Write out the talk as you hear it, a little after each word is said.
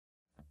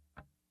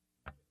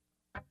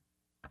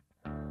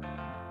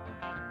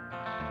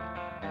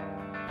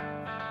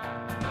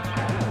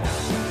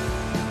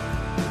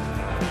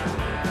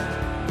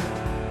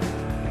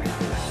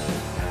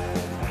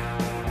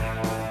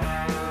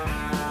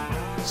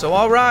So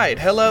all right,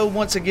 hello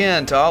once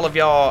again to all of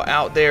y'all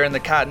out there in the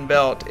Cotton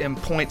Belt in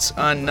points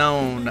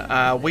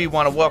unknown. We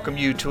want to welcome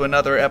you to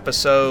another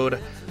episode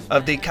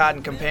of the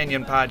Cotton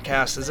Companion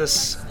podcast. Is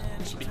this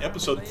should be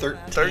episode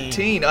 13.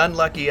 13,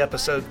 unlucky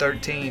episode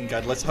 13.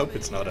 God, let's hope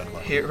it's not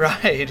unlucky. Here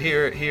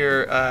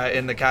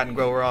in the Cotton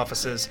Grower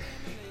offices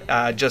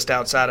just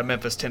outside of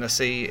Memphis,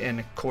 Tennessee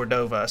in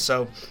Cordova.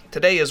 So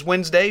today is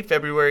Wednesday,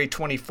 February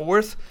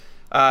 24th.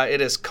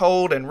 It is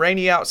cold and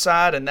rainy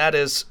outside, and that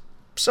is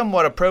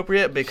somewhat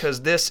appropriate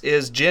because this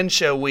is Gin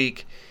Show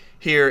week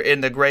here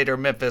in the greater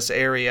Memphis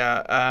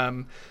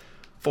area.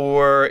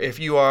 For if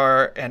you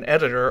are an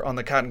editor on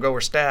the Cotton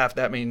Grower staff,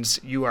 that means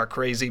you are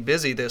crazy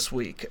busy this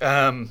week.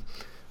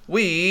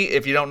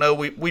 If you don't know,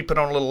 we put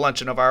on a little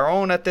luncheon of our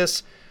own at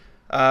this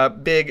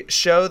big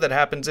show that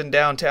happens in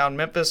downtown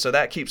Memphis, so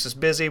that keeps us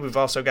busy. We've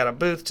also got a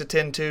booth to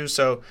tend to,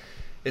 so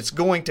it's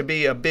going to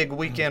be a big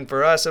weekend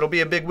for us. It'll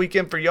be a big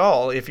weekend for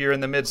y'all if you're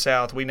in the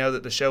Mid-South. We know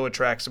that the show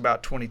attracts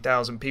about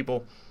 20,000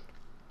 people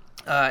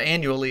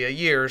annually a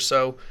year,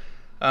 so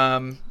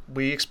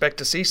we expect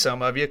to see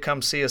some of you.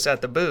 Come see us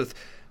at the booth.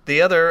 The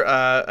other,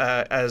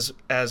 as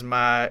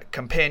my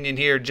companion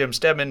here, Jim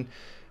Steadman,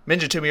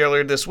 mentioned to me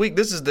earlier this week,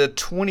 this is the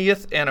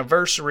 20th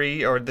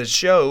anniversary, or the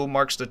show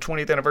marks the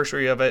 20th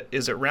anniversary of it.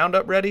 Is it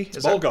Roundup Ready?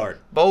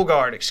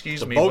 Bolgard,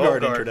 excuse me.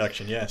 Bolgard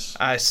introduction, yes.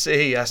 I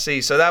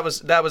see. So that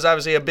was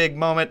obviously a big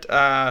moment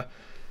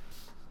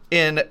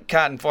in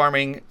cotton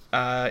farming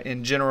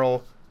in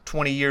general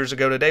 20 years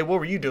ago today. What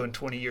were you doing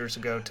 20 years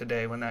ago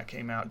today when that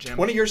came out, Jim?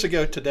 20 years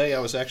ago today, I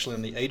was actually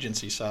on the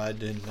agency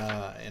side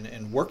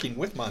and working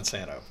with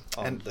Monsanto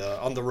on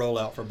the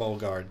rollout for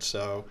Bolgard.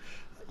 So,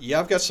 yeah,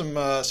 I've got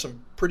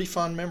some pretty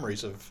fond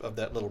memories of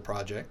that little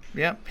project.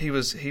 Yeah, he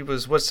was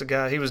what's the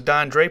guy? He was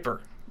Don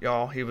Draper,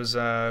 y'all. He was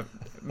a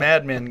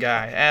Mad Men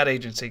guy, ad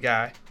agency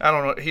guy. I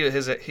don't know.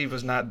 He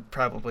was not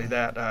probably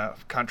that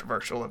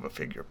controversial of a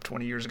figure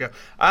 20 years ago.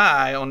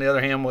 I, on the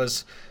other hand,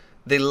 was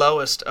the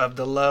lowest of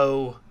the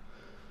low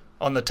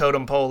on the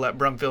totem pole at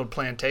Brumfield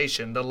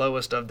Plantation, the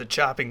lowest of the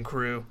chopping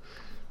crew,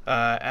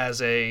 as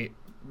a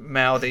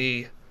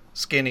mouthy,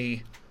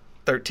 skinny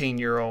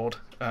 13-year-old.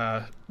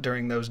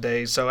 During those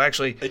days. So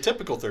actually, a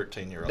typical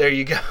 13-year-old. There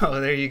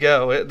you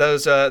go.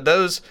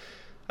 Those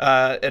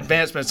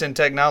advancements in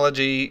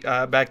technology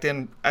back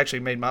then actually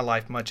made my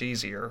life much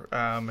easier,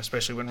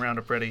 especially when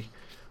Roundup Ready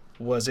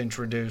was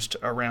introduced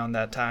around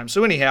that time.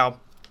 So anyhow,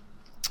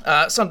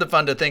 something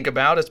fun to think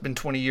about. It's been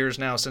 20 years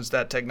now since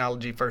that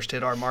technology first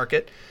hit our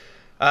market.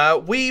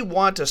 We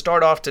want to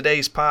start off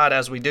today's pod,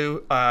 as we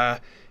do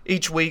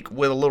each week,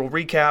 with a little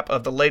recap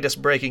of the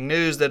latest breaking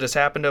news that has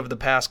happened over the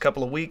past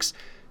couple of weeks.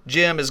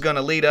 Jim is going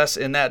to lead us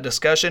in that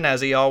discussion,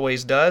 as he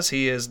always does.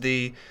 He is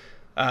the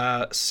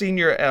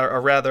senior, or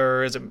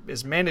rather,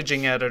 is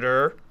managing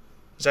editor.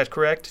 Is that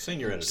correct?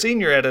 Senior editor.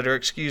 Senior editor,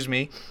 excuse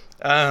me.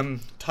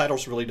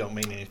 Titles really don't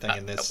mean anything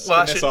in this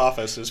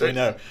office, as we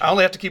know. I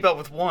only have to keep up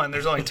with one.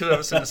 There's only two of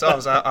us in this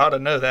office. I ought to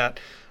know that.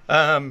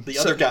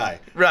 Other guy.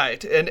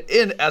 Right. And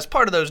as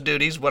part of those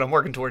duties, what I'm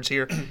working towards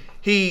here,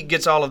 he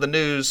gets all of the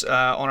news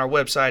on our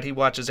website. He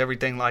watches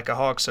everything like a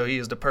hawk, so he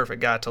is the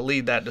perfect guy to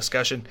lead that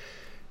discussion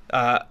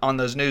on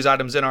those news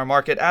items in our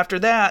market. After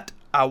that,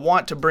 I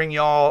want to bring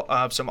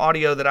y'all some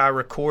audio that I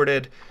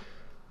recorded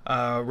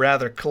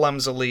rather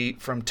clumsily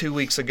from 2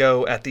 weeks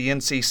ago at the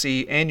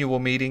NCC annual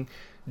meeting.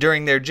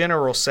 During their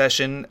general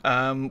session,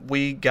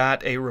 we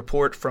got a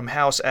report from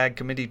House Ag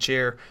Committee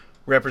Chair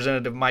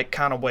Representative Mike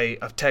Conaway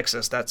of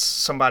Texas. That's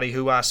somebody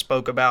who I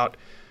spoke about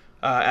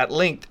at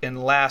length in the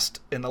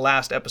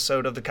last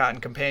episode of the Cotton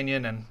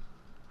Companion, and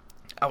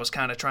I was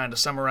kind of trying to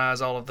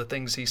summarize all of the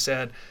things he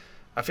said.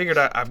 I figured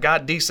I've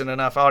got decent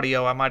enough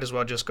audio. I might as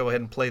well just go ahead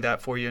and play that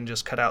for you and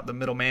just cut out the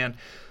middleman.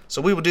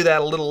 So we will do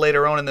that a little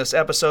later on in this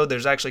episode.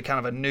 There's actually kind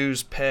of a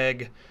news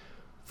peg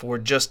for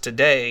just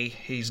today.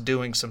 He's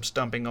doing some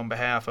stumping on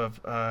behalf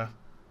of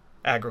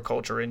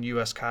agriculture and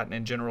U.S. cotton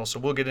in general. So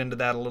we'll get into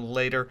that a little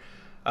later.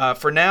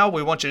 For now,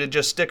 we want you to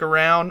just stick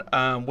around.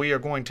 We are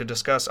going to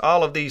discuss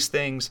all of these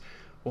things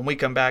when we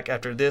come back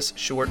after this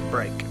short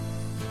break.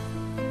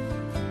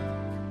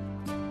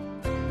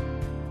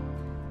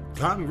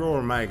 Cotton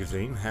Grower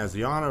Magazine has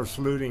the honor of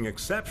saluting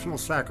exceptional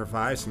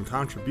sacrifice and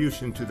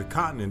contribution to the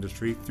cotton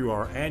industry through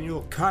our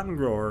annual Cotton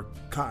Grower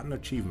Cotton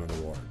Achievement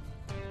Award.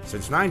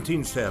 Since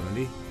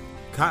 1970,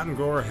 Cotton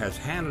Grower has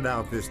handed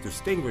out this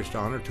distinguished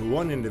honor to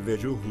one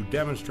individual who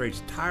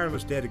demonstrates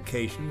tireless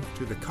dedication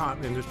to the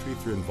cotton industry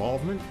through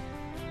involvement,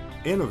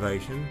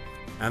 innovation,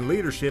 and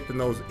leadership in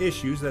those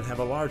issues that have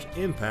a large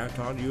impact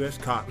on U.S.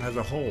 cotton as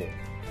a whole.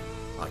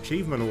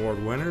 Achievement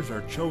Award winners are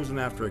chosen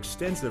after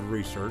extensive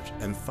research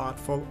and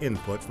thoughtful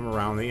input from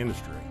around the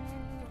industry.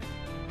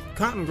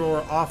 Cotton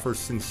Grower offers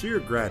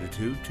sincere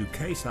gratitude to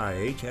Case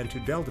IH and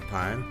to Delta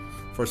Pine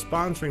for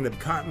sponsoring the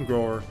Cotton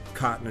Grower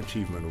Cotton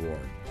Achievement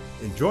Award.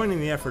 In joining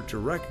the effort to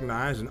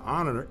recognize and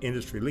honor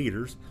industry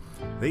leaders,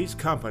 these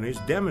companies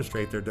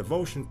demonstrate their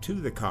devotion to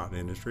the cotton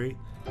industry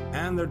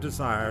and their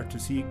desire to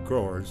see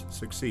growers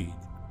succeed.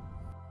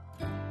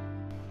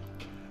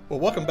 Well,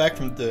 welcome back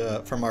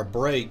from our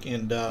break,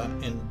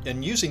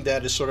 and using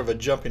that as sort of a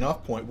jumping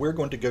off point, we're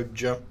going to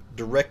jump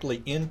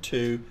directly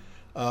into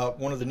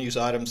one of the news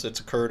items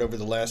that's occurred over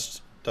the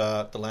last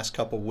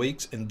couple of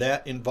weeks, and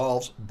that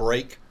involves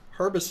Break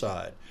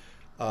herbicide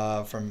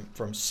from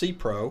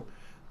CPro,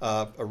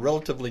 a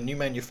relatively new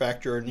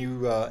manufacturer,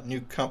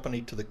 new company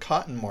to the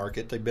cotton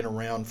market. They've been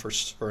around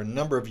for a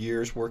number of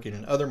years, working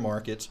in other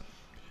markets,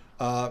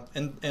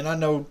 and I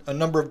know a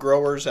number of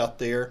growers out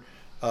there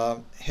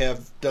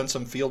have done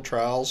some field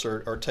trials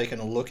or taken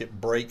a look at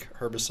Break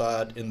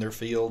herbicide in their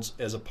fields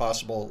as a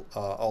possible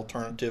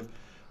alternative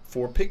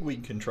for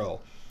pigweed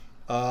control.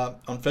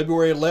 On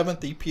February 11th,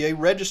 the EPA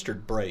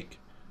registered Break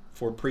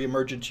for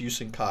pre-emergence use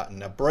in cotton.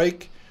 Now,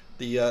 Break,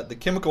 the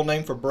chemical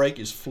name for Break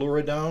is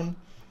fluoridone.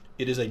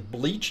 It is a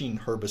bleaching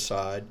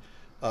herbicide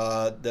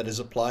that is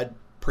applied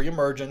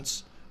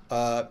pre-emergence.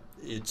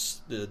 Basically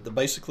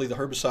the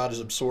herbicide is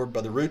absorbed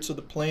by the roots of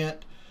the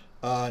plant,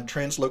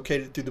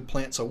 translocated through the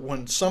plant. So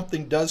when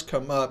something does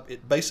come up,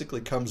 it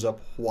basically comes up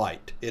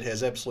white. It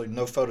has absolutely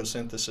no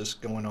photosynthesis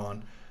going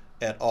on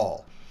at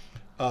all.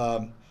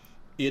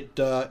 It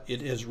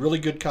has really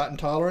good cotton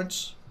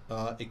tolerance,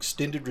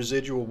 extended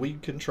residual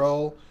weed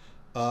control.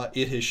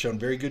 It has shown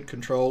very good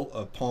control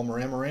of palmer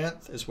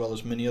amaranth as well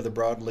as many other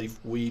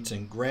broadleaf weeds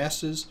and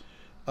grasses.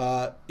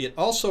 It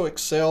also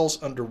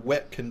excels under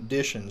wet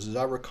conditions. As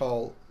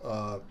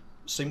I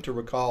seem to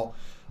recall,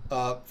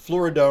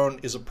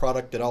 fluoridone is a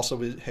product that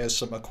also has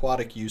some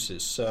aquatic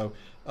uses. So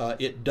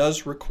it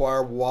does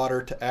require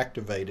water to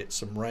activate it,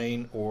 some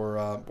rain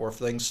or if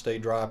things stay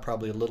dry,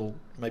 probably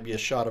maybe a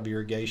shot of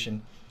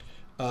irrigation.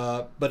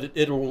 But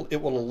it will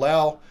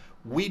allow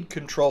weed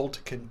control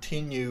to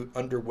continue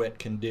under wet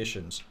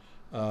conditions,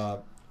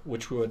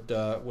 which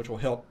will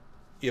help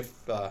if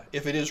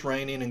it is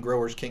raining and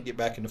growers can't get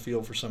back in the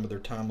field for some of their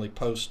timely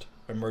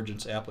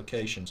post-emergence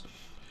applications.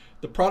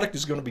 The product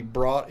is going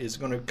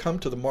to come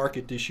to the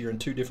market this year in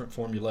two different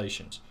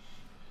formulations.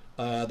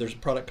 There's a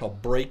product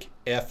called Break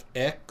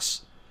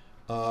FX.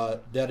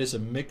 That is a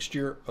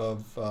mixture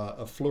of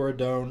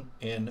fluoridone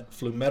and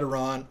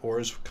flumeteron, or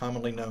as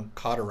commonly known,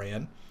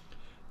 cotaran,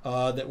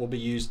 that will be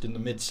used in the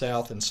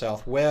Mid-South and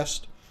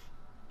Southwest.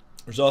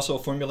 There's also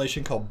a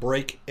formulation called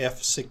Break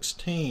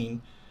F16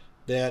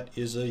 that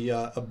is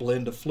a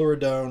blend of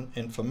fluoridone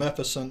and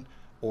fumefacin,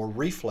 or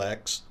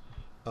Reflex,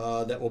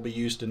 that will be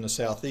used in the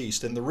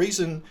Southeast. And the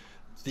reason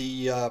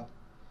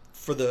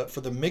for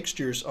the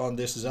mixtures on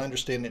this, as I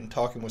understand it in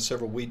talking with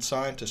several weed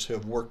scientists who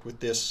have worked with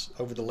this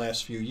over the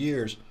last few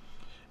years,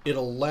 it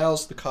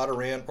allows the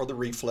cotaran or the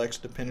Reflex,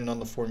 depending on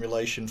the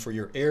formulation for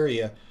your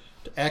area,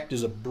 to act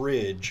as a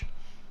bridge,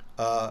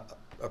 a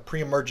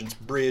pre-emergence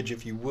bridge,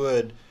 if you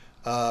would,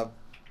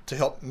 to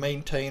help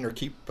maintain or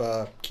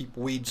keep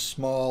weeds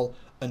small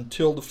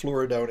until the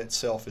fluoridone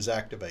itself is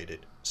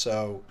activated.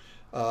 So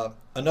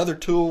another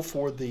tool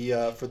for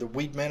the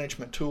weed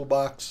management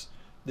toolbox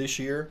this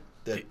year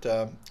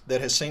that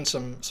has seen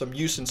some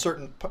use in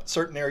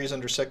certain areas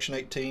under Section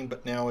 18,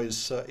 but now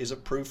is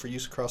approved for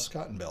use across the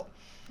Cotton Belt.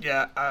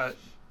 Yeah,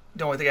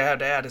 the only thing I have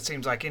to add, it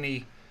seems like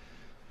any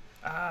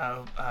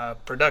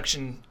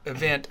production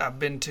event I've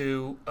been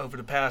to over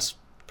the past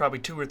probably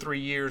 2 or 3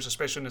 years,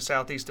 especially in the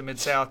Southeast and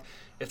Mid-South,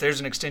 if there's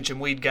an extension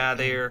weed guy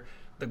there,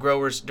 the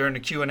growers, during the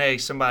Q&A,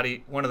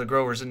 one of the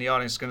growers in the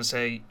audience is going to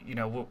say,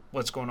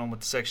 what's going on with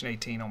the Section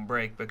 18 on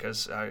Break,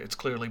 because it's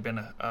clearly been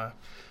a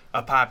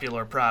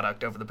popular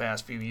product over the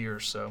past few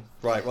years. So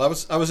right. Well,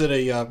 I was at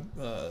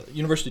a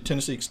University of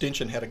Tennessee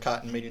Extension had a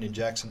cotton meeting in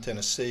Jackson,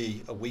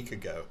 Tennessee a week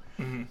ago,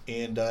 mm-hmm.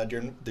 and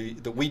during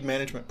the weed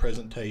management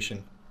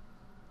presentation,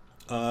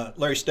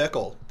 Larry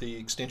Steckel, the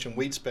Extension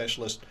weed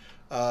specialist,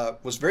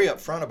 was very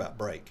upfront about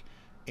Break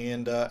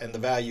and the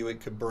value it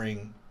could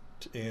bring,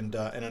 and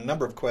a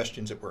number of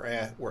questions that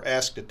were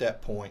asked at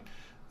that point.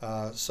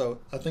 So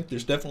I think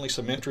there's definitely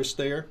some interest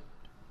there.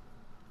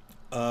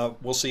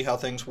 We'll see how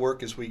things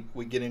work as we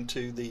get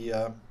into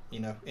the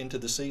into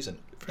the season.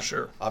 For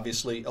sure.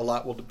 Obviously, a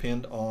lot will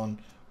depend on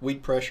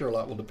weed pressure. A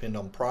lot will depend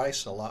on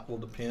price. A lot will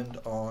depend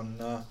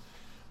on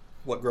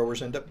what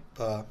growers end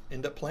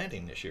up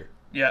planting this year.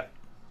 Yeah.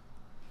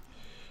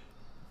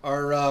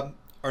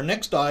 Our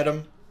next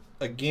item,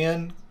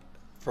 again,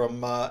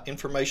 from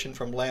information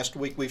from last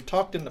week, we've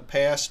talked in the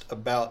past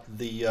about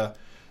the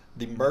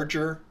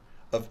merger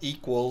of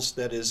equals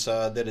that is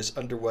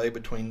underway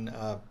between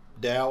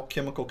Dow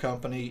Chemical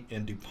Company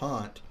and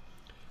DuPont,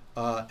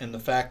 and the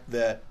fact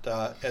that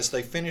as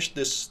they finish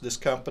this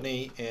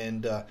company,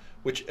 and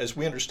which, as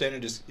we understand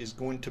it, is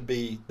going to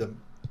be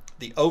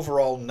the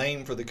overall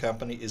name for the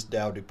company is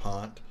Dow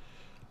DuPont.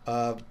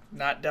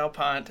 Not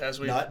DuPont, as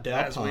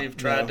we've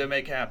tried to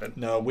make happen.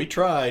 No, we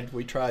tried,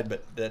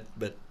 but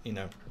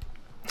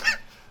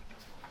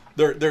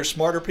there's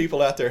smarter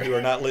people out there who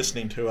are not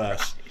listening to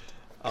us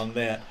on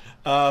that.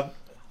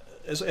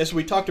 As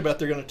we talked about,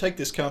 they're going to take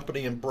this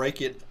company and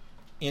break it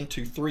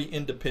into 3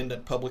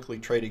 independent publicly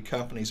traded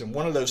companies, and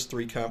one of those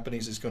 3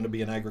 companies is going to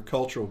be an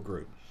agricultural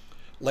group.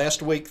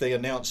 Last week they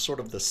announced sort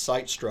of the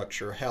site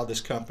structure, how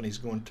this company is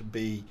going to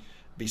be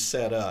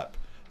set up.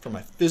 from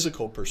a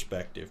physical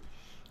perspective.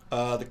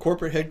 The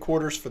corporate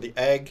headquarters for the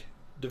Ag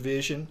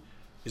Division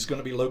is going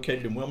to be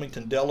located in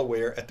Wilmington,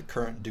 Delaware at the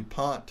current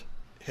DuPont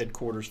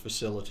headquarters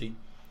facility.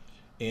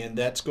 And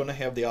that's going to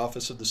have the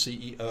office of the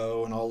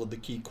CEO and all of the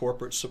key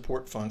corporate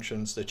support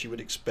functions that you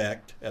would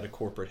expect at a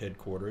corporate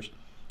headquarters.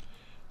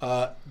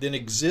 Then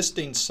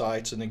existing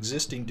sites, an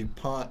existing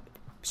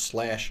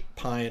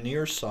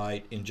DuPont/Pioneer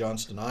site in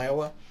Johnston,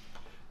 Iowa,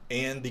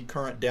 and the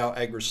current Dow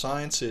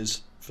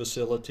AgriSciences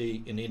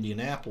facility in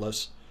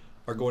Indianapolis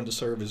are going to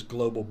serve as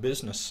global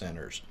business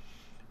centers.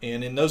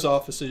 And in those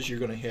offices, you're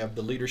going to have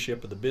the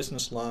leadership of the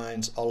business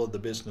lines, all of the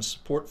business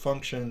support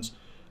functions,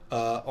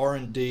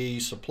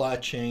 R&D, supply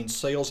chain,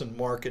 sales and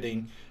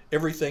marketing,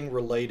 everything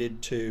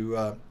related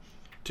to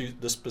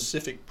the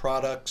specific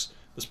products,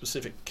 the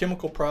specific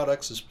chemical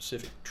products, the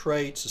specific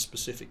traits, the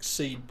specific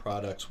seed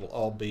products will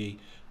all be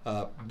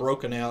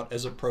broken out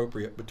as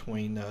appropriate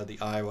between the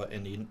Iowa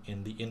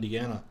and the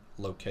Indiana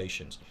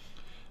locations.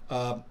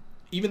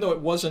 Even though it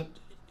wasn't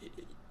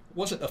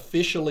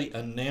officially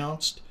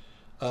announced,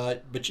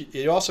 but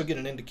you also get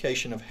an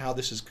indication of how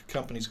this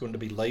company is going to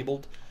be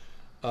labeled.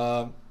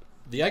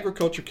 The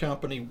agriculture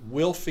company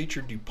will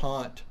feature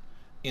DuPont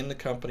in the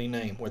company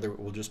name, whether it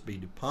will just be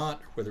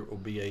DuPont or whether it will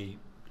be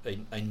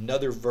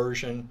another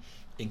version,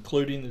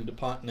 including the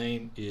DuPont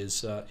name,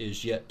 is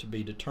yet to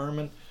be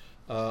determined.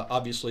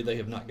 Obviously, they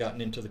have not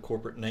gotten into the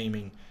corporate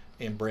naming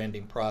and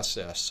branding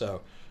process,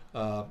 so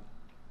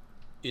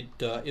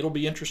it'll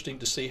be interesting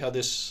to see how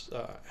this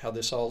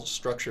all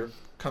structure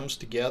comes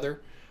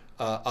together.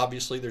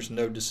 Obviously, there's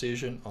no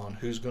decision on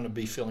who's going to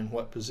be filling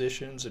what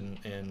positions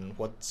and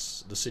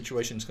what's the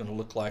situation is going to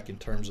look like in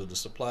terms of the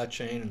supply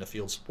chain and the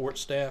field support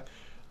staff.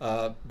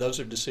 Those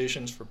are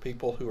decisions for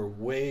people who are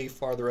way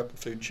farther up the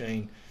food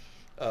chain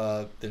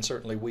than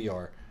certainly we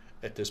are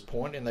at this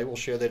point, and they will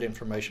share that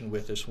information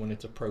with us when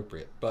it's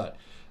appropriate. But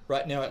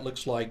right now it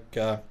looks like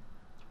the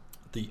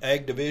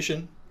Ag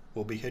Division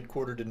will be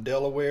headquartered in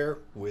Delaware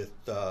with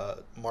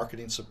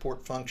marketing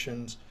support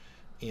functions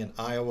in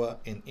Iowa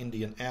and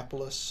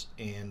Indianapolis,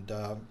 and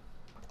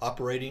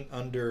operating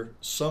under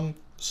some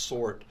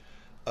sort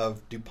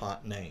of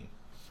DuPont name.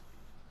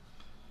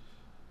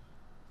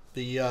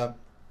 The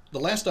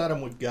last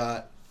item we've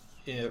got,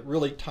 it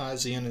really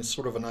ties in and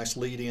sort of a nice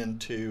lead-in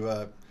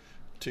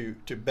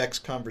to Beck's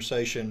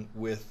conversation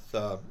with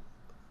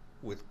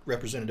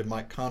Representative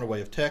Mike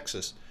Conaway of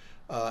Texas,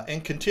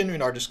 and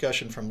continuing our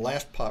discussion from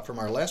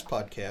our last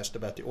podcast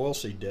about the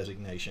oilseed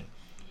designation.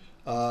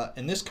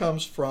 And this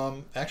comes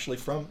from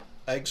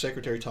Ag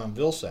Secretary Tom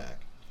Vilsack,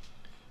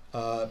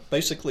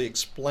 basically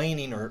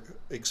explaining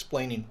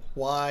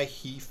why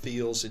he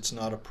feels it's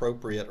not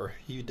appropriate, or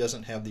he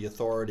doesn't have the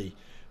authority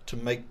to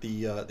make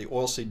the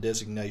oilseed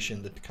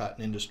designation that the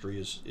cotton industry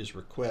is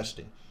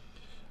requesting.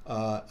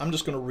 I'm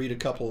just going to read a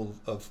couple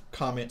of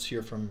comments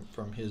here from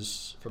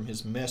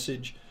his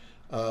message,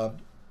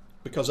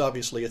 because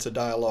obviously it's a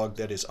dialogue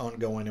that is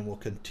ongoing and will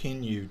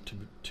continue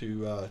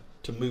to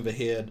move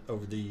ahead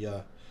over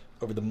the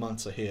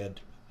months ahead.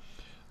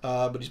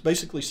 But he's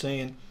basically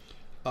saying,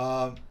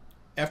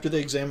 after they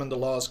examined the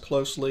laws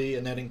closely,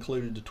 and that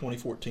included the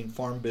 2014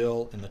 Farm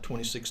Bill and the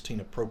 2016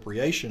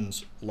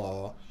 Appropriations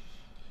Law,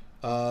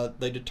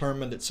 they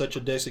determined that such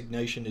a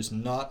designation is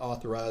not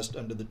authorized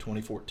under the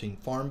 2014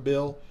 Farm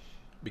Bill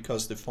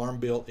because the Farm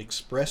Bill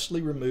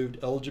expressly removed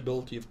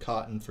eligibility of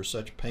cotton for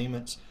such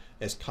payments,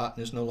 as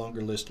cotton is no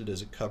longer listed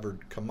as a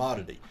covered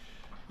commodity.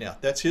 Now,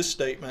 that's his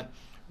statement.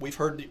 We've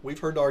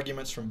heard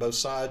arguments from both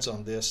sides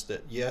on this,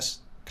 that yes,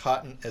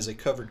 cotton as a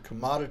covered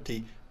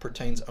commodity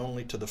pertains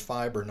only to the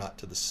fiber, not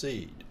to the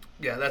seed.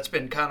 Yeah, that's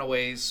been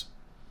Conaway's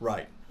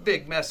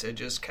big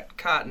message, is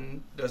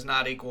cotton does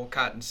not equal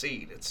cotton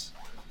seed.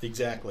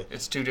 Exactly.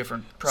 It's two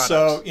different products.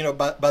 So,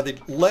 by the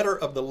letter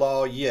of the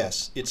law,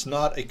 yes, it's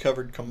not a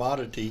covered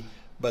commodity,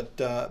 but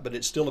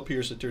it still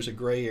appears that there's a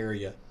gray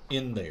area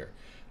in there.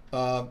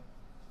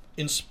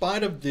 In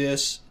spite of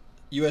this,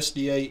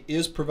 USDA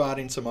is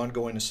providing some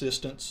ongoing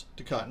assistance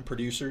to cotton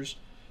producers.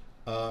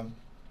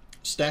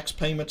 Stacks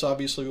payments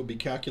obviously will be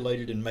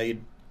calculated and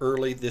made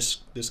early this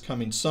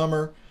coming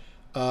summer,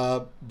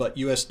 but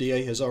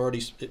USDA has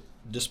already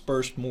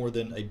dispersed more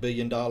than $1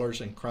 billion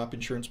in crop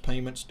insurance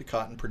payments to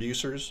cotton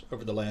producers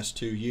over the last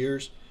 2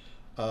 years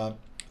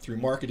through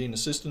marketing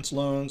assistance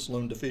loans,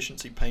 loan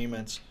deficiency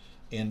payments,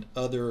 and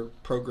other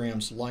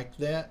programs like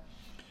that.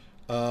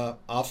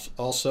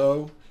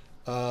 Also,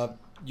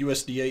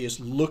 USDA is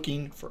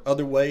looking for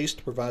other ways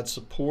to provide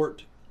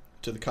support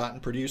to the cotton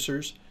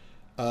producers,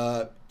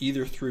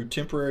 either through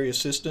temporary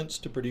assistance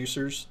to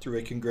producers through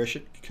a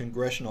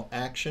congressional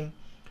action,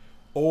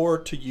 or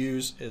to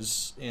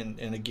use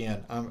and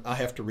again, I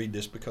have to read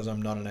this because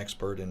I'm not an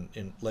expert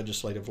in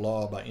legislative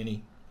law by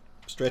any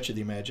stretch of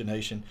the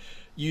imagination,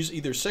 use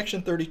either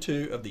Section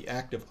 32 of the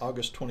Act of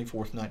August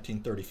 24th,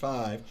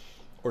 1935,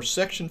 or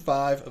Section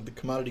 5 of the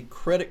Commodity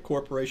Credit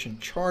Corporation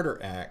Charter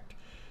Act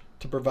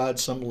to provide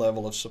some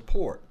level of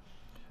support.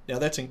 Now,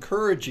 that's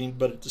encouraging,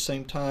 but at the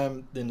same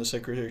time, then the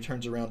Secretary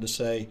turns around to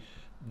say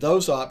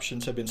those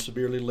options have been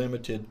severely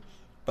limited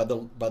by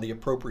the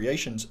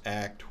Appropriations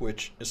Act,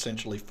 which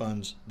essentially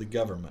funds the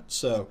government.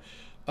 So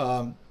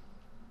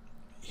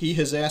he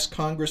has asked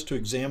Congress to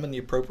examine the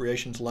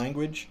appropriations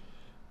language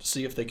to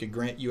see if they could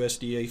grant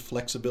USDA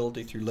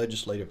flexibility through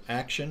legislative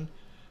action.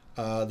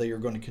 They are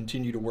going to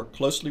continue to work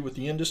closely with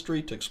the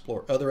industry to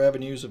explore other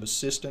avenues of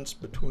assistance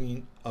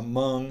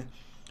among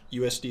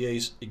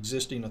USDA's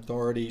existing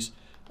authorities.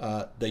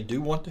 They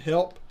do want to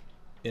help,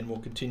 and will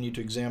continue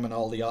to examine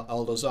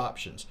all those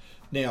options.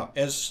 Now,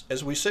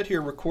 as we sit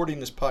here recording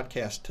this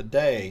podcast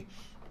today,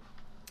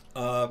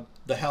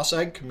 the House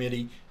Ag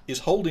Committee is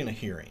holding a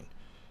hearing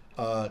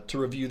to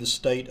review the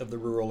state of the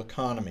rural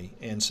economy,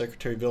 and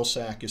Secretary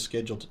Vilsack is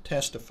scheduled to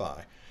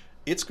testify.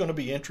 It's going to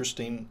be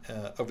interesting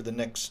over the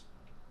next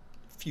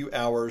few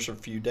hours or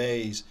few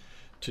days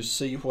to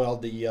see how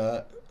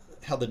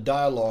the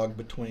dialogue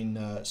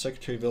between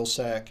Secretary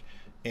Vilsack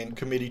and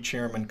Committee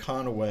Chairman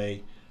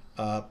Conaway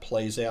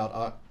plays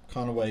out.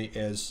 Conaway,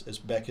 as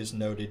Beck has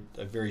noted,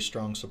 a very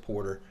strong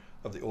supporter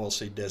of the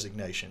oilseed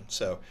designation.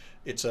 So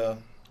it's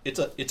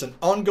an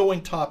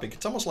ongoing topic.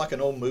 It's almost like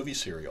an old movie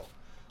serial.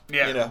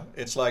 Yeah.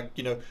 It's like,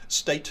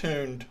 stay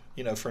tuned,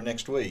 for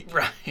next week.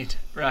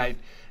 Right.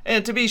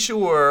 And to be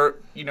sure,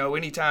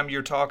 anytime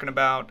you're talking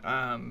about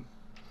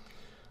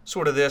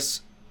sort of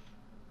these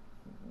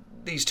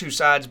two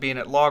sides being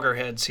at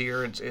loggerheads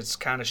here, it's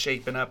kind of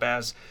shaping up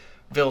as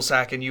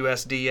Vilsack and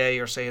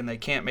USDA are saying they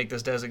can't make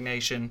this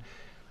designation.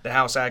 The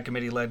House Ag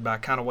Committee, led by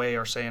Conaway,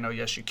 are saying, oh,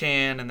 yes, you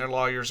can, and their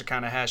lawyers are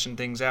kind of hashing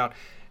things out.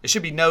 It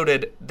should be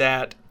noted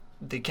that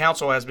the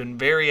council has been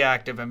very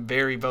active and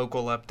very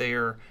vocal up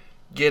there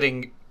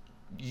getting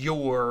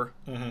your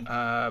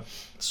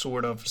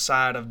sort of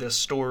side of this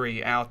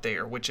story out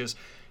there, which is,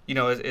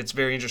 it's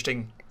very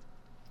interesting.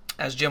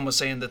 As Jim was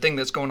saying, the thing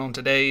that's going on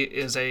today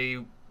is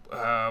a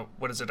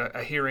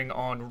hearing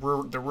on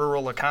the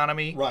rural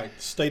economy. Right,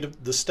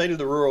 the state of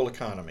the rural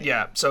economy.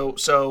 Yeah,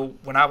 so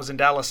when I was in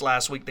Dallas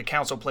last week, the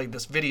council played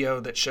this video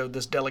that showed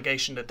this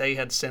delegation that they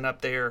had sent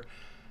up there,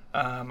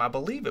 I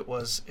believe it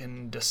was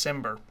in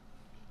December.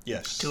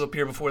 Yes. To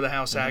appear before the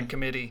House Ag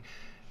Committee.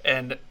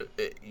 And,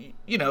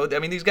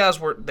 these guys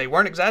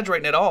weren't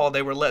exaggerating at all.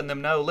 They were letting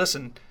them know,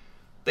 listen,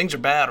 things are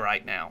bad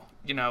right now,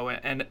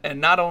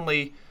 and not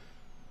only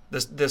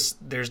there's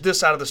this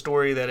side of the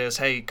story that is,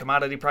 hey,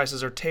 commodity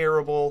prices are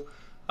terrible.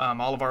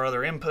 All of our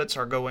other inputs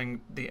are going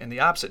in the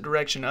opposite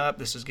direction up.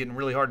 This is getting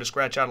really hard to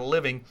scratch out a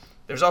living.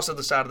 There's also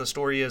the side of the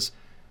story is,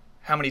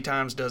 how many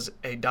times does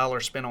a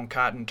dollar spent on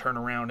cotton turn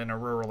around in a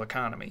rural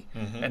economy?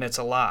 And it's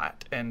a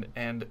lot. And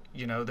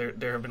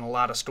there have been a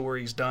lot of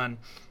stories done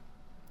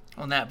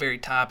on that very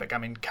topic. I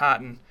mean,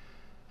 cotton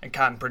and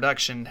cotton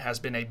production has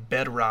been a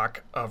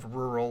bedrock of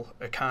rural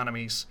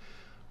economies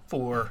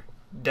for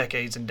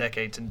decades and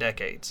decades and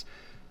decades.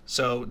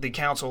 So the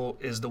council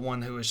is the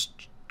one who is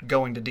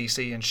going to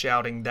D.C. and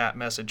shouting that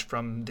message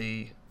from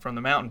the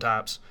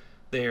mountaintops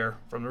there,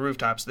 from the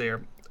rooftops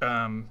there.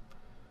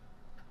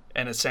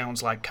 And it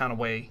sounds like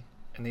Conaway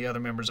and the other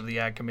members of the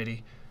Ag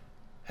Committee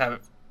have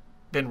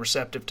been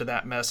receptive to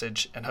that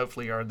message and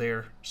hopefully are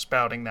there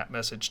spouting that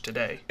message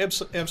today.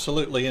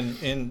 Absolutely.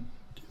 And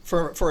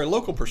for a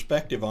local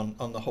perspective on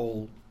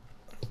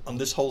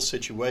this whole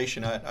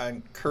situation, I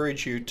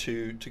encourage you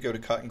to go to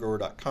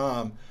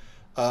cottongrower.com.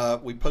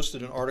 We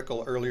posted an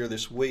article earlier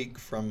this week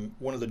from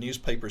one of the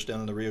newspapers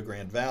down in the Rio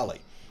Grande Valley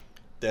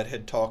that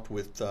had talked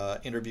with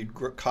interviewed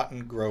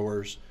cotton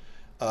growers,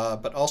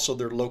 but also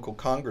their local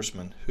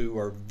congressmen who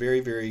are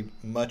very, very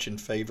much in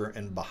favor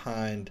and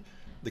behind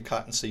the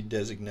cottonseed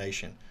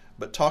designation,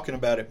 but talking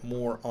about it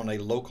more on a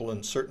local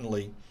and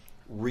certainly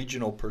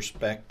regional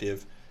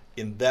perspective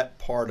in that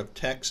part of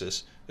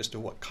Texas as to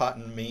what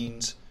cotton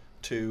means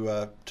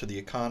to the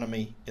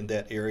economy in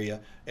that area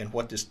and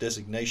what this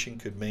designation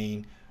could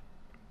mean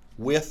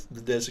with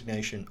the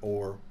designation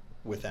or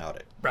without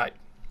it. Right.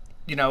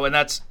 And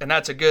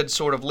that's a good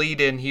sort of lead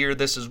in here.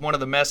 This is one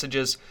of the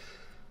messages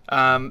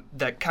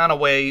that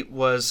Conaway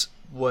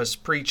was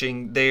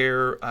preaching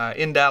there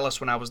in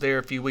Dallas when I was there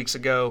a few weeks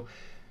ago.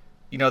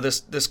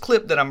 This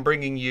clip that I'm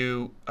bringing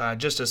you,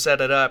 just to set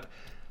it up,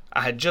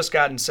 I had just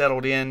gotten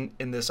settled in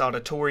this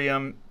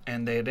auditorium,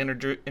 and they had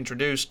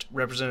introduced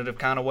Representative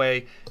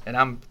Conaway, and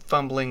I'm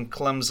fumbling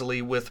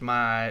clumsily with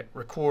my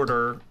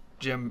recorder.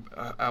 Jim,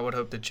 I would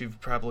hope that you've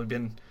probably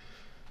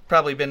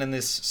been in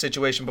this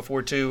situation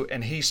before too.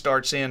 And he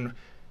starts in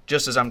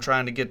just as I'm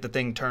trying to get the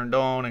thing turned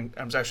on, and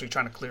I was actually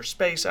trying to clear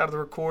space out of the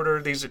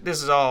recorder. This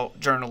is all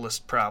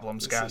journalist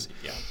problems, guys.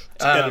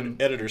 It's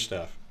editor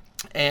stuff.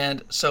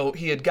 And so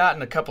he had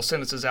gotten a couple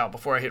sentences out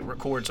before I hit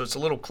record, so it's a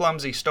little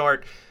clumsy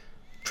start.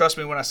 Trust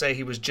me when I say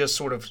he was just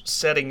sort of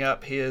setting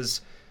up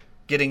his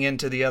getting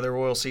into the other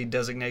oilseed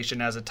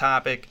designation as a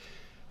topic.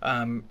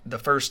 One of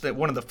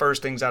the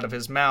first things out of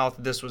his mouth,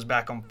 this was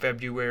back on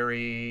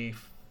February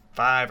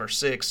 5 or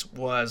 6,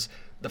 was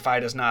the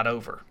fight is not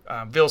over.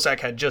 Vilsack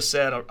had just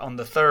said on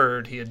the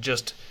 3rd, he had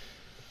just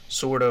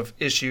sort of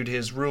issued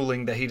his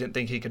ruling that he didn't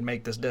think he could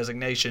make this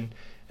designation.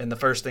 And the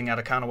first thing out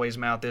of Conaway's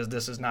mouth is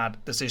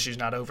this issue's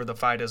not over, the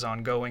fight is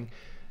ongoing.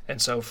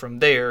 And so from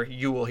there,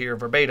 you will hear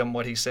verbatim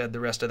what he said. The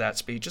rest of that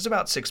speech is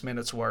about 6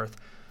 minutes worth,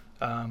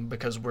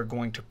 because we're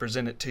going to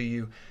present it to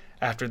you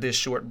after this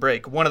short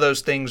break. One of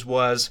those things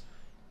was,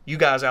 you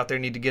guys out there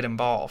need to get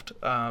involved.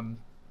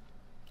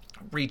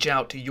 Reach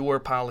out to your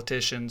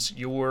politicians,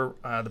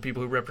 the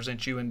people who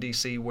represent you in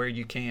D.C. where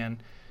you can,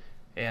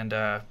 and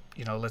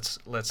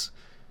let's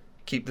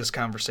keep this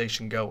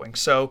conversation going.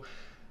 So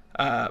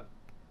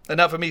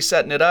enough of me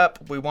setting it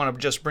up. We want to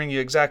just bring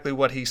you exactly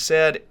what he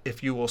said.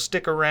 If you will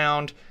stick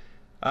around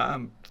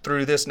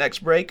through this next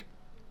break,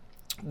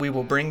 we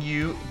will bring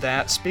you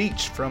that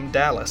speech from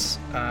Dallas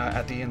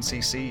at the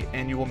NCC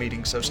annual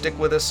meeting. So stick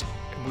with us,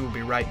 and we will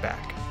be right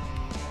back.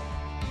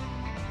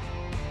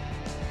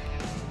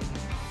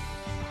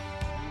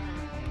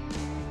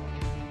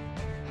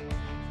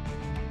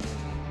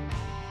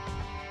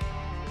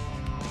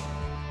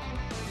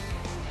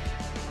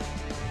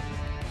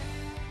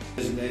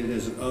 Designated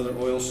as an other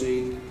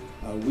oilseed.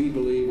 We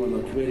believe on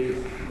the committee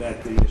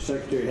that the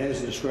Secretary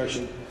has the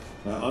discretion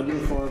under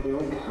the Farm Bill,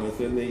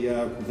 within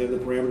the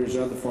parameters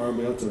of the Farm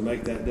Bill, to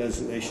make that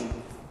designation,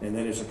 and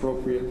that it's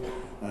appropriate.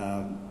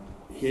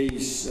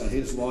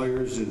 His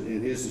lawyers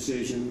and his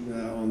decision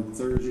on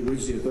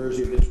Wednesday or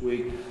Thursday of this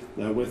week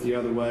went the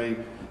other way.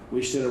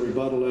 We sent a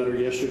rebuttal letter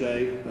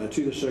yesterday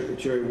to the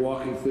Secretary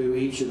walking through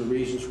each of the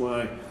reasons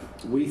why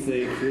we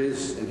think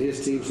his and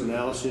his team's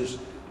analysis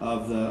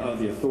of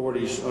the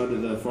authorities under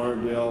the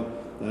Farm Bill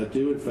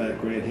do in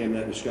fact grant him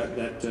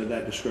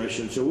that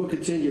discretion. So we'll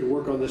continue to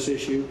work on this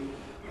issue.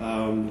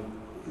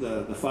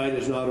 The fight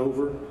is not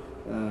over.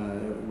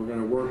 We're going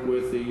to work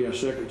with the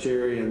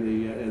Secretary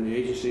and the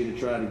agency to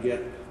try to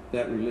get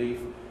that relief.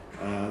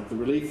 The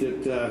relief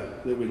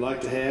that we'd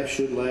like to have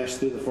should last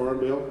through the Farm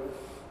Bill.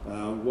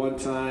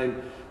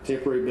 One-time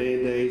temporary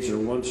band-aids or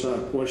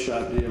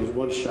one-shot deals,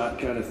 one-shot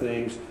kind of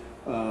things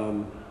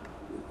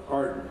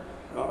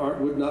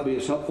would not be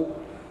as helpful.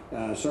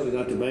 Certainly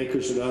not to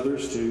bankers and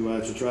others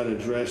to try to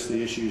address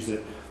the issues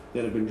that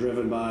have been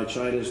driven by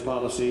China's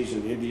policies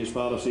and India's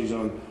policies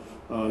on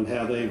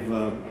how they've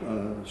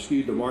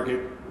skewed the market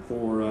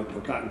for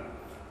cotton.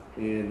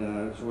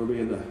 And so we'll be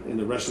in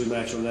the wrestling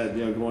match on that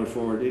deal going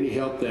forward. Any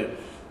help that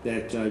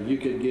you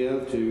could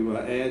give to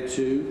add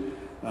to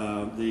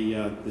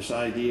this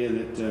idea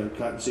that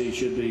cottonseed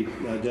should be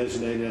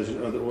designated as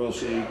another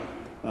oilseed,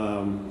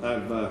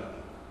 I've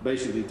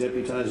basically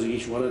deputized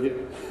each one of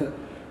you.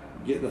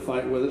 Get in the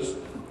fight with us.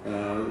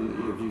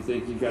 If you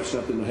think you've got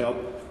something to help,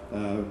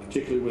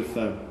 particularly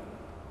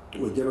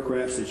with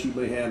Democrats that you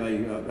may have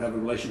a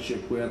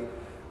relationship with,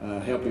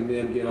 helping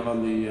them get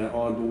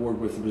on board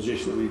with the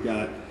position that we've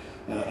got.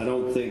 I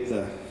don't think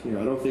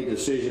the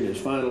decision is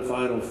final,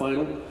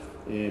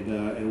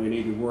 and we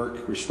need to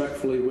work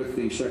respectfully with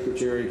the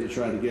Secretary to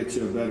try to get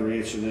to a better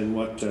answer than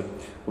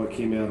what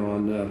came out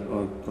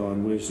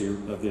on Wednesday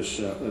of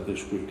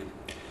this week.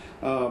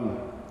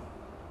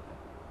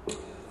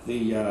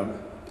 The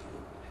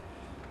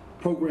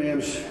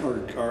programs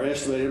are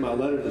estimated. In my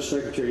letter to the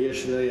Secretary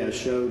yesterday, I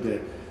showed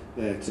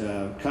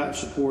that cotton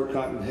support,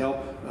 cotton help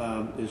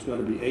is going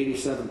to be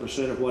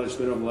 87% of what it's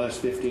been over the last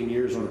 15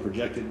 years on a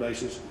projected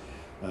basis.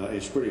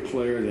 It's pretty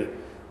clear that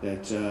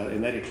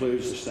and that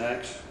includes the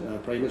stacks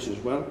payments as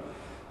well.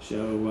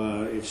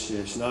 So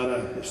it's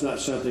not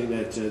something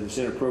that's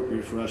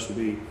inappropriate for us to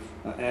be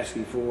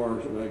asking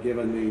for,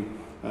 given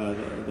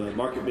the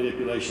market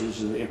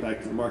manipulations and the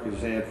impact that the market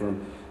has had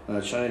from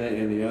China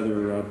and the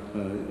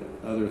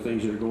other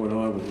things that are going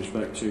on with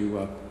respect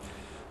to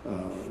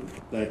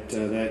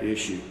that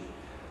issue.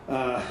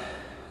 The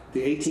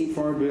 18th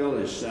Farm Bill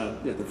is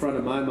at the front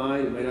of my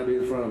mind. It may not be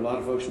at the front of a lot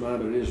of folks' mind,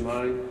 but it is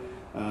mine.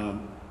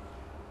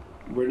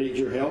 We need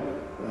your help,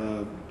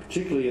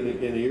 particularly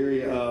in the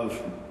area of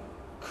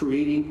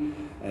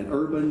creating an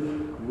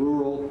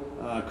urban-rural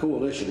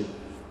coalition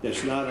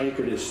that's not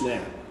anchored in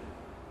SNAP.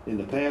 In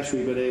the past,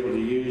 we've been able to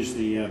use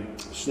the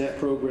SNAP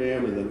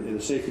program and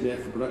the safety net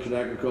for production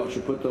agriculture,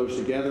 put those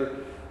together,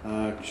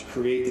 to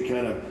create the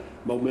kind of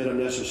momentum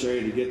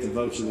necessary to get the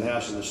votes in the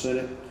House and the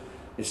Senate.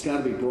 It's got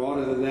to be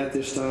broader than that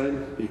this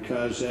time,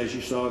 because as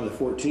you saw in the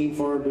 14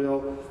 Farm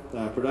Bill,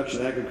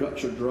 production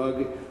agriculture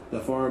drug the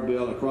Farm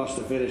Bill across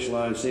the finish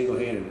line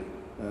single-handedly.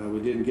 We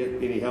didn't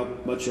get any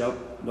help, no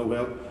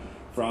help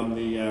from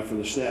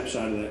the SNAP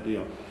side of that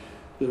deal.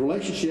 The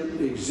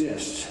relationship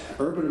exists.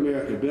 Urban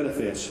America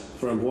benefits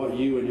from what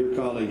you and your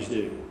colleagues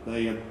do.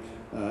 They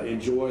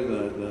enjoy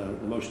the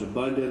most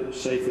abundant,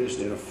 safest,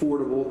 and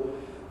affordable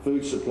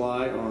food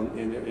supply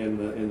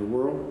in the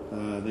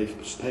world. They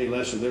pay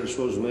less of their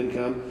disposable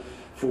income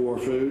for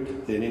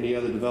food than any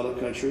other developed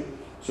country.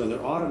 So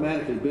they're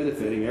automatically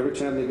benefiting every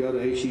time they go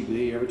to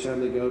H-E-B, every time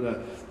they go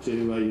to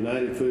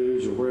United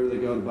Foods or wherever they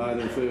go to buy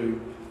their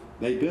food.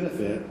 They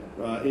benefit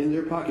in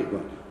their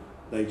pocketbook.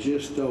 They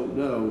just don't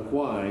know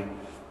why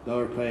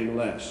they're paying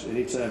less.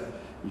 Anytime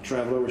you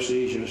travel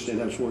overseas, you understand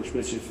how much more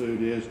expensive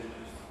food is.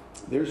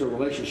 There's a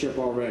relationship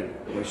already.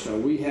 And so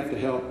we have to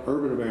help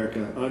urban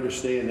America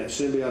understand that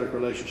symbiotic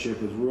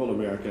relationship with rural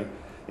America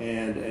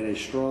and a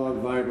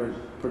strong, vibrant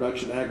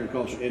production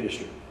agriculture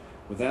industry.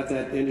 Without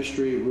that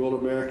industry, rural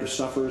America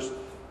suffers,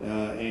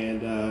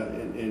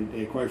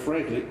 and quite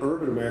frankly,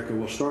 urban America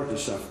will start to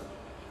suffer.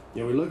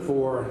 We look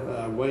for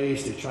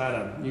ways to try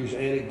to use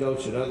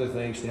anecdotes and other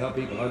things to help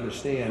people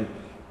understand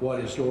what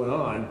is going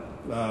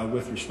on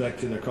with respect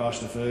to their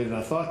cost of food. And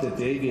I thought that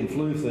the avian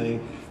flu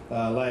thing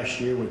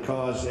last year would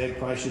cause egg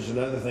prices and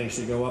other things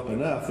to go up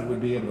enough that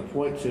we'd be able to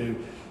point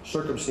to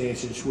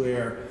circumstances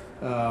where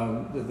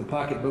the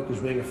pocketbook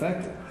was being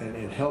affected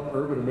and help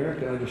urban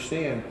America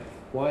understand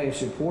why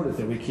it's important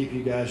that we keep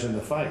you guys in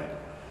the fight.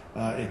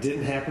 It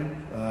didn't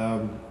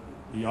happen.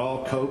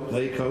 Y'all coped,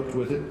 they coped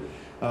with it.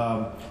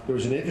 There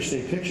was an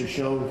interesting picture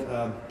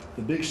shown,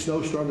 the big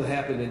snowstorm that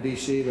happened in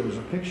D.C. There was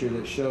a picture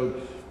that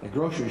showed a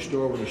grocery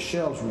store where the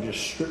shelves were just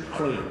stripped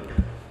clean.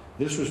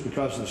 This was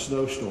because of the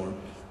snowstorm.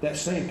 That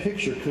same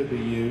picture could be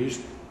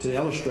used to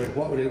illustrate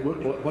what it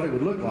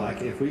would look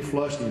like if we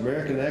flushed the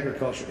American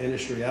agriculture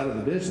industry out of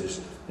the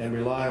business and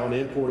rely on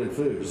imported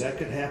foods. That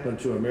could happen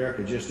to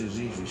America just as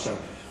easy. So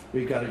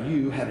we've got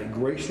you have a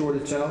great story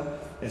to tell.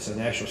 It's a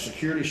national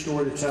security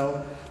story to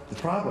tell. The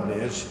problem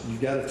is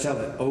you've got to tell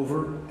it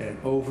over and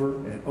over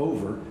and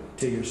over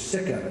till you're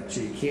sick of it,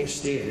 till you can't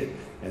stand it,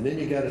 and then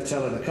you got to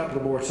tell it a couple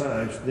of more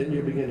times. Then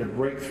you begin to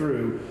break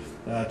through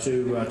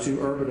to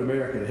urban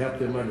America to help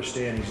them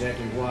understand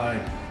exactly why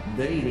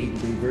they need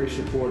to be very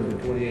supportive in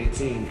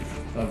 2018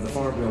 of the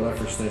Farm Bill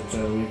efforts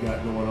that we've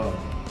got going on.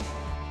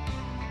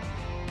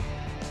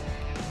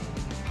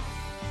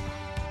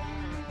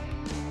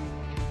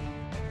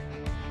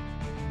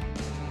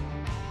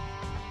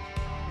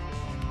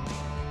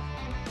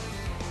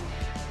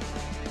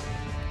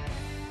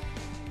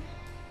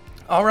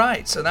 All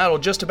right, so that'll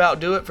just about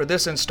do it for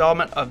this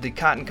installment of the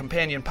Cotton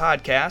Companion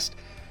podcast.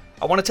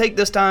 I want to take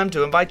this time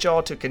to invite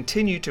y'all to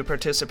continue to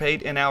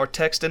participate in our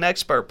Text an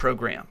Expert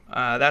program.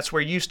 That's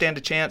where you stand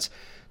a chance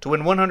to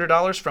win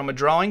 $100 from a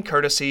drawing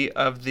courtesy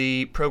of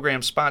the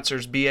program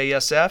sponsors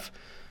BASF.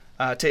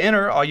 To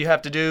enter, all you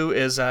have to do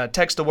is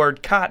text the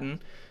word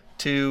cotton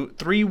to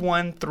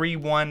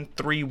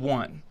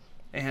 313131.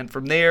 And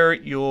from there,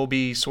 you'll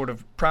be sort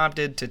of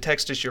prompted to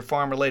text us your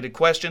farm-related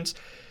questions.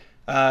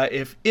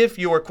 If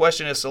your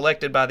question is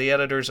selected by the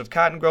editors of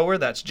Cotton Grower,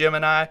 that's Jim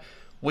and I,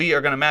 we are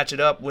going to match it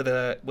up with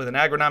an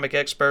agronomic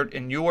expert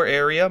in your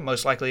area,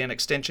 most likely an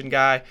extension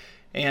guy,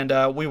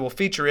 and we will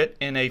feature it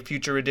in a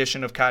future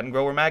edition of Cotton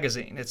Grower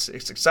magazine. It's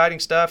exciting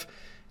stuff.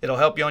 It'll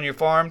help you on your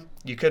farm.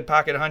 You could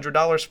pocket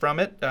 $100 from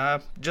it.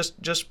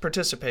 Just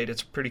participate.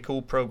 It's a pretty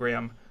cool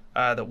program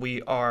that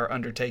we are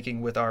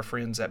undertaking with our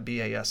friends at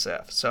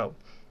BASF. So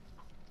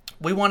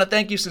we want to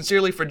thank you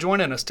sincerely for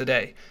joining us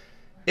today.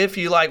 If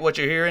you like what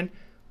you're hearing,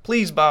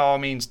 please by all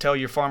means tell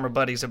your farmer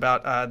buddies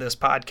about this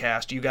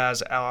podcast. You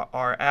guys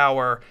are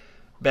our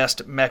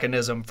best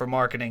mechanism for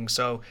marketing.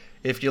 So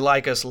if you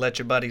like us, let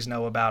your buddies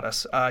know about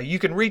us. You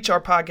can reach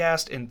our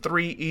podcast in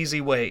 3 easy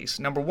ways.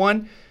 Number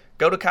 1,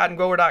 go to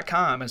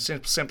cottongrower.com and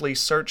simply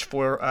search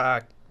for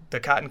the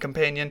Cotton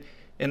Companion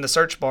in the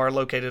search bar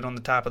located on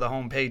the top of the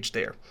home page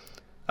there.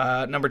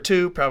 Number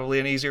 2,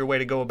 probably an easier way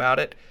to go about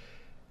it.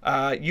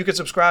 You can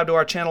subscribe to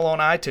our channel on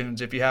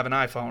iTunes if you have an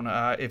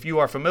iPhone. If you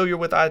are familiar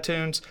with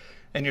iTunes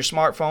and your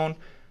smartphone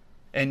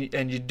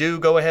and you do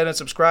go ahead and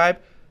subscribe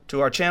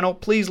to our channel,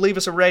 please leave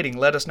us a rating.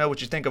 Let us know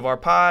what you think of our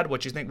pod,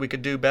 what you think we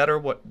could do better,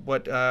 what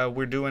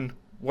we're doing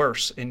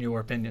worse, in your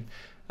opinion.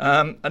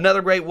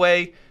 Another great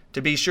way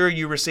to be sure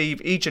you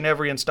receive each and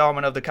every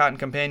installment of the Cotton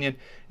Companion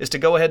is to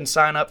go ahead and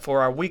sign up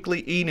for our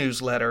weekly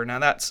e-newsletter. Now,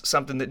 that's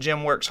something that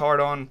Jim works hard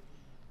on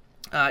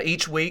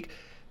each week,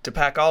 to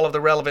pack all of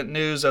the relevant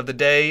news of the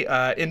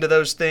day into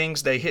those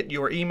things. They hit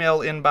your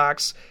email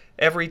inbox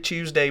every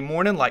Tuesday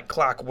morning like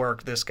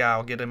clockwork. This guy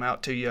will get them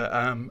out to you.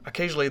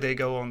 Occasionally they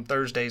go on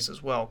Thursdays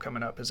as well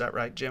coming up. Is that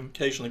right, Jim?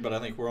 Occasionally, but I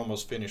think we're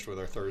almost finished with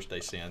our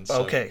Thursday sends.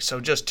 Okay, so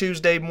just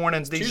Tuesday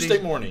mornings.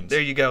 Tuesday mornings.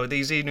 There you go.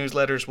 These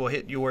e-newsletters will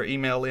hit your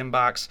email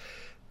inbox.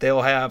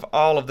 They'll have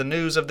all of the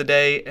news of the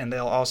day, and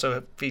they'll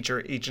also feature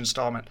each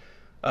installment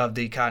of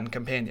the Cotton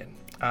Companion.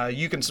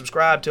 You can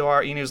subscribe to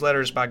our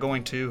e-newsletters by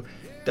going to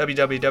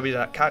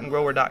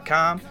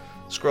www.cottongrower.com.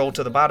 Scroll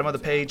to the bottom of the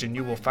page and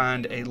you will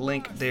find a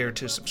link there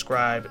to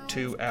subscribe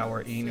to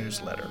our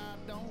e-newsletter.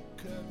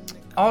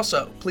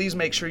 Also, please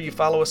make sure you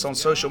follow us on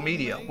social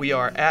media. We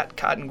are at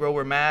Cotton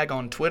Grower Mag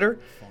on Twitter,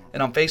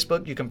 and on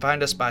Facebook you can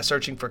find us by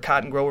searching for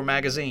Cotton Grower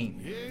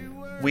Magazine.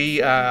 We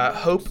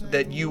hope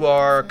that you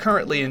are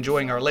currently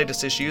enjoying our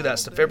latest issue.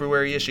 That's the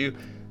February issue.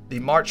 The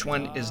March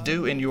one is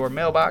due in your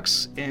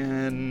mailbox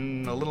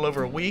in a little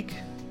over a week.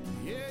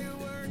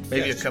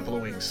 Maybe a couple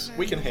of weeks.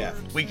 Week and a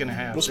half.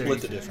 We'll split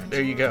the difference.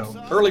 There you go.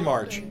 Early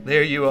March.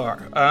 There you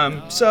are.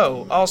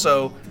 So,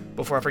 also,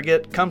 before I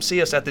forget, come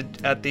see us at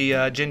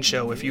the Gin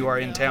Show if you are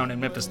in town in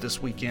Memphis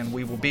this weekend.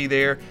 We will be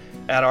there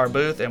at our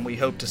booth, and we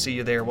hope to see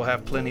you there. We'll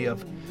have plenty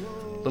of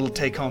little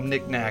take-home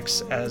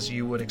knickknacks, as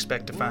you would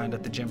expect to find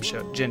at the Gin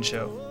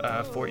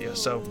Show for you.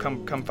 So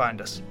come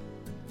find us.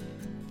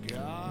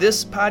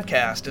 This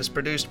podcast is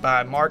produced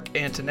by Mark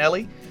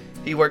Antonelli.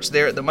 He works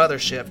there at the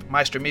mothership,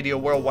 Meister Media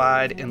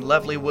Worldwide, in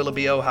lovely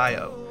Willoughby,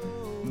 Ohio.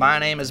 My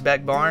name is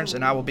Beck Barnes,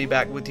 and I will be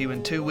back with you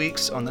in 2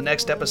 weeks on the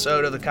next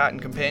episode of the Cotton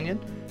Companion.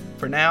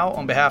 For now,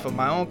 on behalf of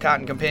my own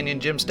Cotton Companion,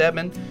 Jim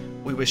Steadman,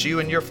 we wish you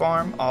and your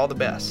farm all the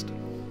best.